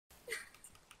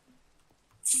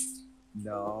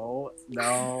No,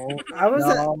 no, I was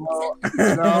no,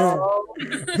 no,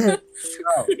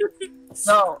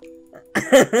 no.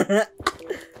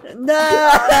 No.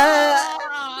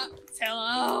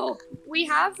 Hello. We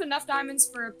have enough diamonds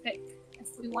for a pick if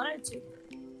we wanted to.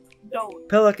 Don't.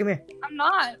 Pillow, come here. I'm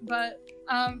not, but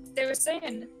they were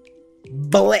saying.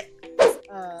 Bullet.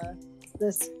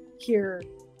 This here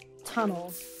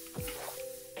tunnel.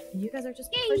 You guys are just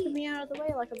pushing me out of the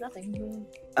way like I'm nothing.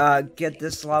 Get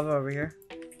this lava over here.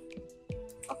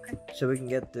 Okay. So we can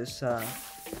get this, Got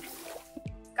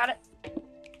it.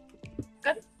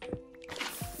 Got it.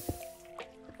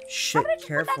 Shit, How did you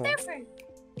careful. put that there for?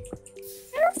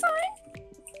 You're fine.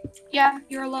 Yeah,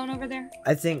 you're alone over there.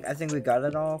 I think we got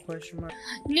it all, question mark.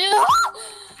 No!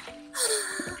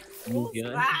 You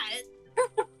good?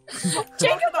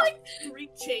 Jacob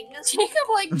reaching.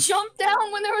 jumped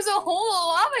down when there was a hole of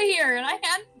lava here and I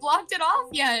hadn't blocked it off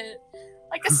yet.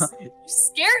 Like you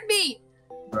scared me.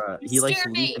 Bruh, You he likes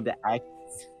scared to leap me. into act.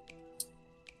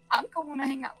 I'm going to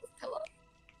hang out with Pillow.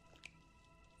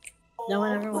 No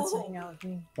one ever wants to hang out with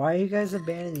me. Why are you guys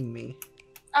abandoning me?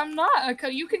 I'm not.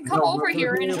 You can come No, over we're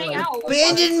here and literally hang out.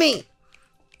 Abandon me!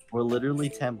 We're literally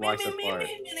 10 blocks apart.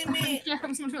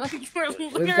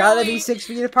 We've gotta be 6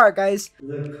 feet apart, guys.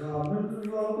 The common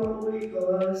folk weaken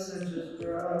us and just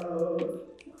grow.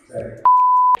 Sorry.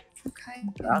 Okay.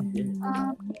 God, dude.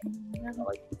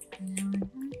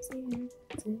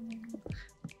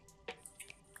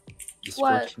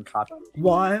 What? Description copy.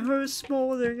 Why her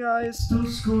smoldering eyes so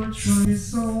scorch my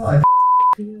soul? I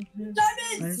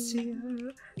see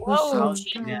her. Whoa, The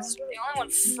Jesus. sun- You're the only one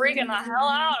freaking the hell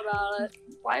out about it.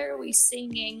 Why are we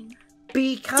singing?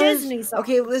 Because Disney song.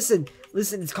 okay, listen.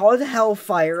 It's called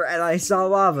Hellfire, and I saw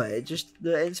lava. It just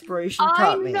the inspiration I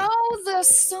caught me. know the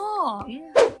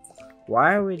song.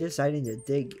 Why are we deciding to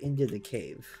dig into the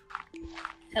cave?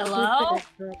 Hello?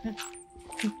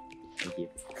 Thank you.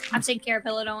 I'm taking care of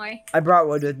Pillow, don't worry. I brought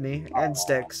wood with me and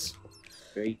sticks.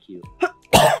 Very cute.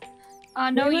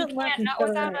 No, We you won't let can't. me Not put it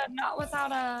without in. not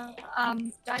without a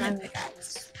diamond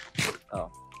pickaxe. Oh.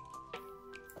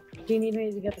 Do you need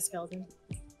me to get the skeleton?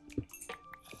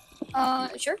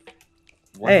 Sure.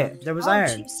 What Hey, happened? there was Oh, iron.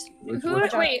 jeez. Which Who? one?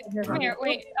 Wait, come here.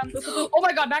 Wait. Oh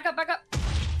my God! Back up! Back up!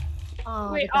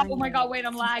 Oh, Wait. Oh my God! Wait,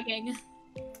 I'm lagging.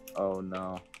 Oh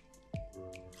no.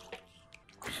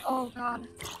 Oh God.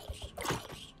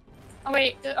 Oh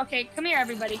wait. Okay, come here,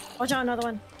 everybody. Watch out, another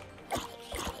one.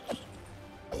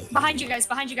 Behind you guys.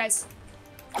 Behind you guys.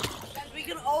 We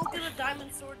can all get a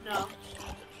diamond sword now.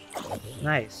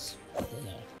 Nice.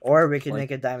 Or we can Like-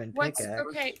 make a diamond What's pickaxe.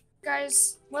 okay,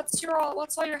 guys? What's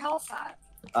all your health at?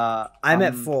 I'm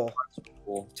at full.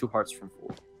 Full. 2 hearts from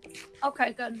full.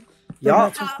 Okay, good. Y'all,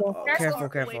 That's full. oh, Careful.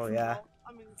 careful, yeah.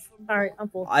 Alright, I'm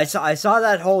full. I saw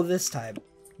that hole this time.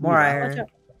 More Yeah. iron. Watch out.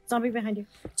 Zombie behind you.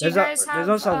 Do you There's guys have?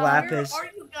 also Where lapis. are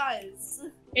you guys?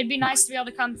 It'd be nice to be able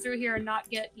to come through here and not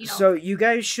get, you know. So you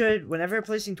guys should, whenever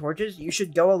placing torches, you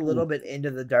should go a little bit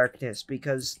into the darkness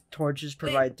because torches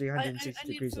provide 360 I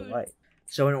need degrees of food. light.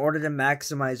 So in order to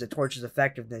maximize a torch's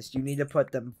effectiveness, you need to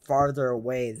put them farther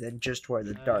away than just where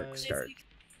the dark starts.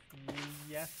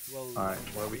 Yes, well. Alright,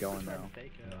 where are we going now?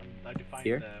 How to find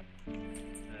Here?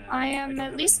 I am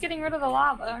at least getting rid of the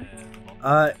lava.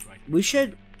 We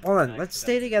should, hold on, let's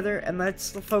stay together and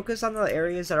let's focus on the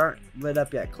areas that aren't lit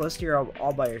up yet. Close to your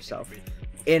all by yourself.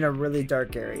 In a really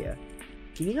dark area.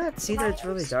 Can you not see that it's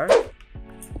really dark?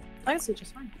 I can see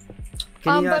just fine.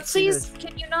 Can you not But see please, that-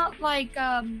 can you not like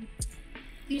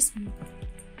please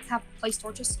have place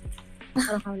torches? I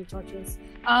don't have any torches.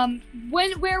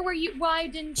 Where were you? Why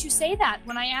didn't you say that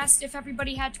when I asked if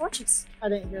everybody had torches? I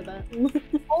didn't hear that.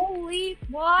 Holy,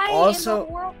 why Also- in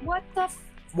the world? What the?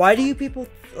 Why do you people,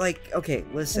 like, okay,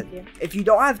 listen. Thank you. If you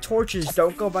don't have torches,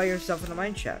 don't go by yourself in the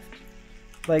mine shaft.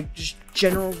 Like, just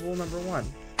general rule number 1.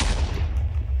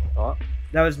 Oh.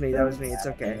 That was me, it's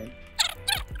okay.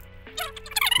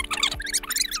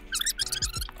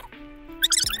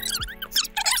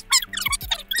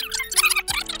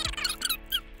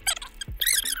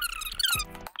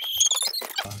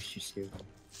 Oh, she's stupid.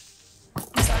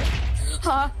 I'm sorry.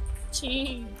 Huh?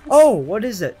 Jeez. Oh, what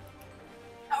is it?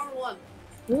 Power 1.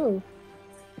 Ooh.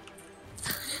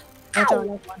 Watch out, another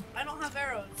one. I don't have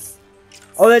arrows.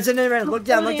 Oh, that's an Enderman. Look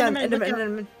down, Oh, look the down.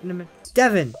 Enderman,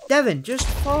 Enderman. Devin, just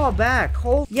fall back.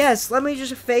 Yes, let me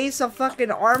just face a fucking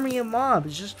army of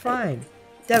mobs. Just fine.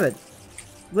 Devin,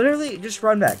 literally, just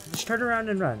run back. Just turn around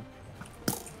and run.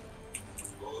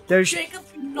 There's. Jacob,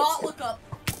 do not look up.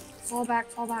 Fall back.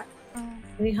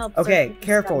 We need help. Okay, searching.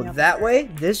 careful. Coming up. That way,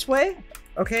 this way.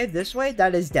 Okay, this way.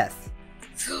 That is death.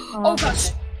 Oh gosh.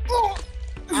 Oh.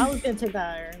 I was gonna take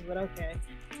that iron, but okay.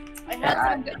 I Yeah, had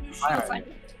I'm good. some new I'll shoes. find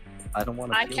it. I don't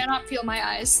want to. I cannot peel my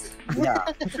eyes. Yeah.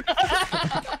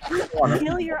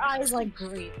 Peel your eyes like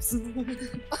grapes.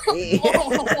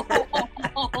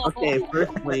 Okay,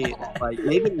 firstly, like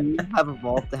maybe you have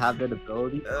evolved to have that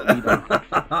ability. But we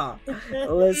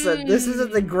don't. Listen, this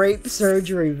isn't the grape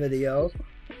surgery video.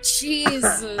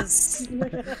 Jesus.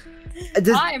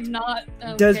 Does, I'm not.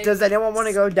 Okay. does anyone want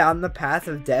to go down the path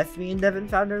of death me and Devin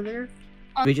found earlier?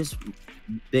 We just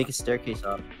make a staircase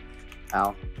up.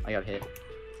 Ow, I got hit.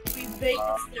 We baked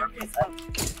the staircase up.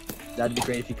 That'd be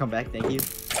great if you come back. Thank you.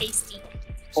 Tasty.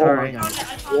 Sorry. Oh, I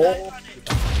found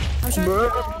it. I'm sure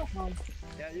Bro.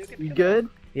 You good?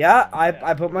 Yeah,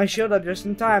 I put my shield up just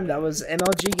in time. That was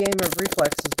MLG game of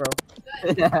reflexes, bro.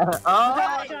 Oh,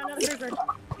 I got another creeper.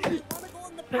 Do you want to go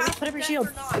in the path Put up your of shield.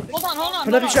 death or not? Hold on.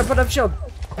 Put up your shield, put up shield.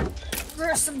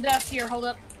 There's some death here. Hold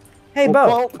up. Hey,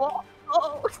 Bo.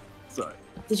 Oh. Sorry.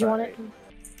 Did you want it?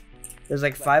 There's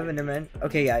like 5 Endermen.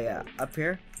 Okay, yeah. Up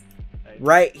here.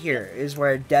 Right here is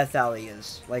where Death Alley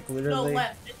is. Like, No, literally.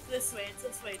 left. It's this way. It's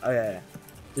this way. Oh, yeah.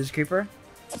 There's a creeper.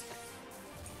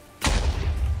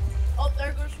 Oh,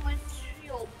 there goes my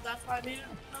shield. That's why I made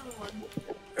another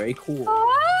one. Very cool.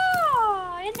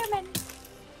 Oh, Enderman.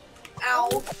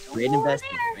 Ow. Great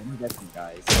investment,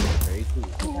 guys. Very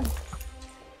cool.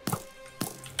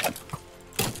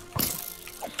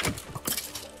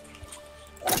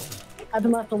 I've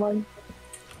been left alone.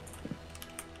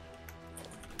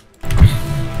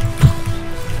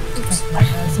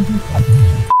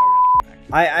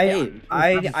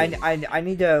 I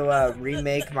need to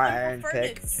remake my iron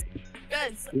pick.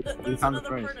 Guys, We there's found the another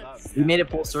furnace. furnace. We made it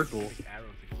full circle.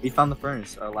 We found the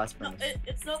furnace, our last No, furnace.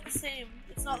 it's not the same.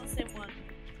 It's not the same one.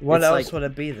 What It's else like- would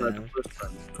it be The then? first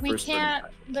furnace, the We first can't.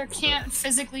 furnace. There can't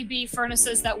physically be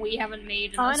furnaces that we haven't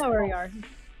made. In Oh, I this know where world. you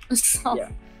are. So, Yeah.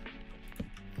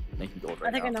 Making gold right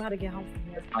I think now. I know how to get home from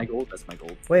here. My gold, that's my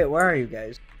gold. Wait, where are you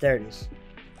guys? There it is.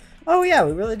 Oh yeah,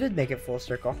 we really did make it full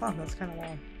circle. Huh, that's kind of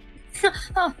wild.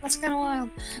 oh, that's kind of wild.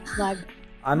 Lag.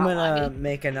 I'm Not gonna laggy.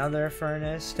 make another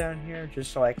furnace down here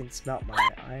just so I can smelt my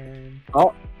iron.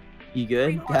 Oh, you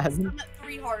 3 good, hearts. Devin? I'm at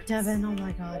 3 hearts. Devin, oh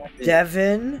my god.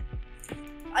 Devin?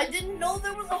 I didn't know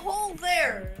there was a hole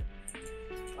there.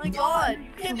 My god,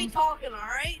 you can't be talking,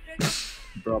 alright?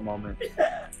 Bro moment.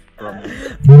 Bro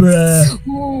moment. Bruh.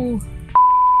 Ooh.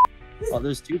 Oh,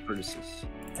 there's 2 furnaces.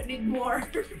 I need more.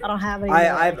 I don't have any.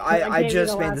 I gave you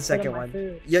just made last the bit of second my one.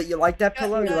 food. You like that Yeah,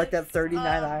 pillow? You guys, like that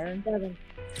 39 iron? Devin,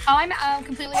 Oh, I'm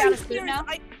completely out of food now.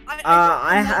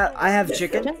 I have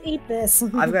chicken. just eat this.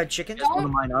 I've got chicken. No. One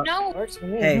of mine up. No. Works for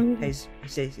me. Hey,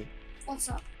 Stacie. What's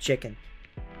up? Chicken.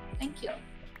 Thank you.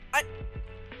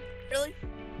 Really?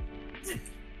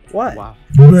 What? Wow.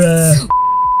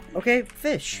 Okay,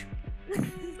 fish.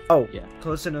 Oh, Yeah.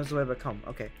 Kalysta knows the way but come.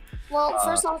 Okay. Well,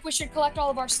 first off, we should collect all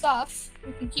of our stuff.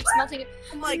 We can keep smelting it.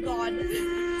 Oh my god.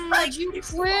 Would you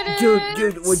quit it?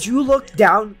 Dude, would you look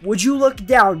down? Would you look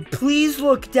down? Please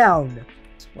look down.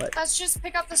 What? Let's just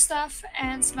pick up the stuff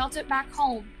and smelt it back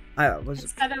home I was.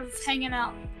 instead of hanging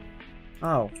out.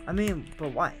 Oh, I mean,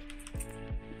 but why?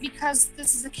 Because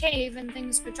this is a cave and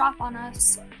things could drop on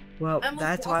us. Well, I almost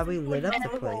that's why walked we into lit up a the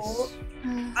hole.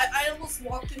 place. I almost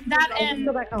walked into That a and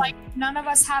go back home. like none of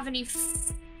us have any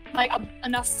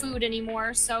enough food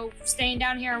anymore, so staying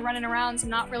down here and running around is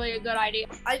not really a good idea.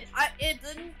 I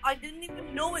didn't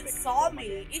even know it saw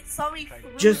me. It saw me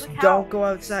through Just the don't couch. go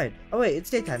outside. Oh wait, it's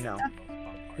daytime now.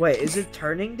 Wait, is it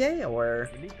turning day or?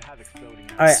 We need to have exploding.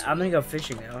 All right, I'm gonna go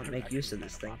fishing now and make use of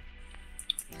this thing.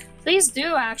 Please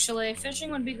do, actually. Fishing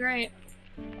would be great.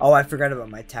 Oh, I forgot about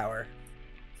my tower.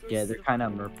 Yeah, they're kind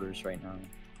of merpers right now.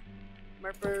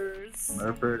 Merpers.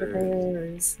 Merpers.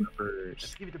 Bears. Merpers.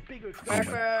 Let's give it a bigger explosion.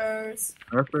 Merpers.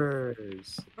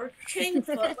 Merpers. Or king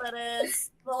foot, that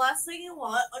is. The last thing you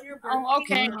want on your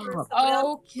birthday.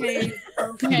 Oh, okay.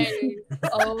 Okay.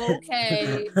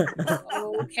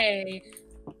 Okay.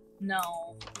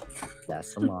 No.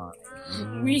 That's a lot.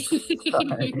 We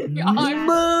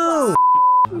Moo!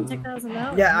 You take those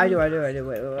out? Yeah, I do.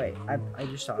 Wait. I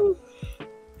just saw it.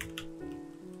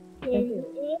 Thank you.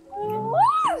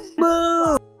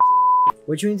 Moo!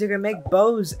 Which means you're gonna make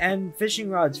bows and fishing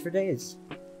rods for days.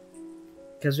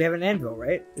 Because we have an anvil,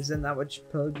 right? Isn't that what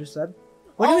Pillow just said?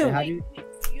 What do you mean?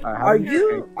 How do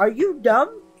you? Are you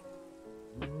dumb?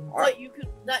 What you could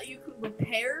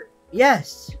repair?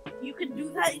 Yes. You can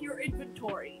do that in your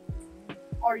inventory.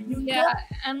 Are you? Yeah,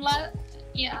 and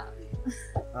yeah.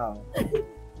 Oh.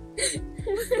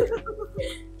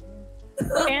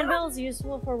 Anvil is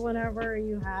useful for whenever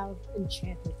you have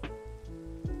enchanted,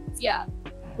 Yeah.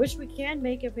 which we can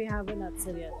make if we have a nut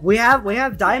city. We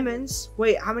have diamonds.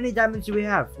 Wait, how many diamonds do we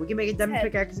have? We can make a diamond 10.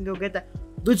 pickaxe and go get that.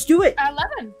 Let's do it.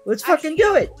 11. Let's fucking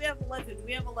do it. We have 11.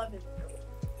 We have 11.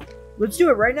 Let's do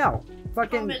it right now. How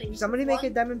Fucking many? somebody make a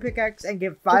One? diamond pickaxe and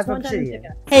give Just 5 one diamond obsidian.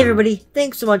 pickaxe. Hey everybody,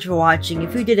 thanks so much for watching.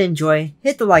 If you did enjoy,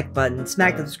 hit the like button,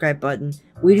 smack the subscribe button.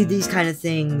 We do these kind of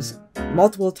things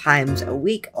multiple times a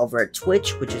week over at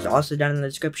Twitch, which is also down in the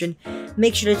description.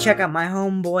 Make sure to check out my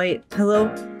homeboy Pillow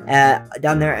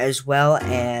down there as well,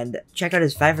 and check out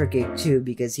his Fiverr gig too,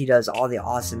 because he does all the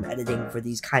awesome editing for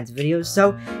these kinds of videos.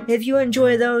 So if you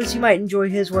enjoy those, you might enjoy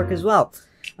his work as well.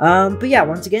 But yeah,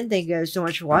 once again, thank you guys so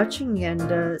much for watching,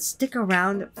 and stick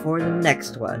around for the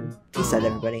next one. Peace out,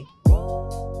 everybody.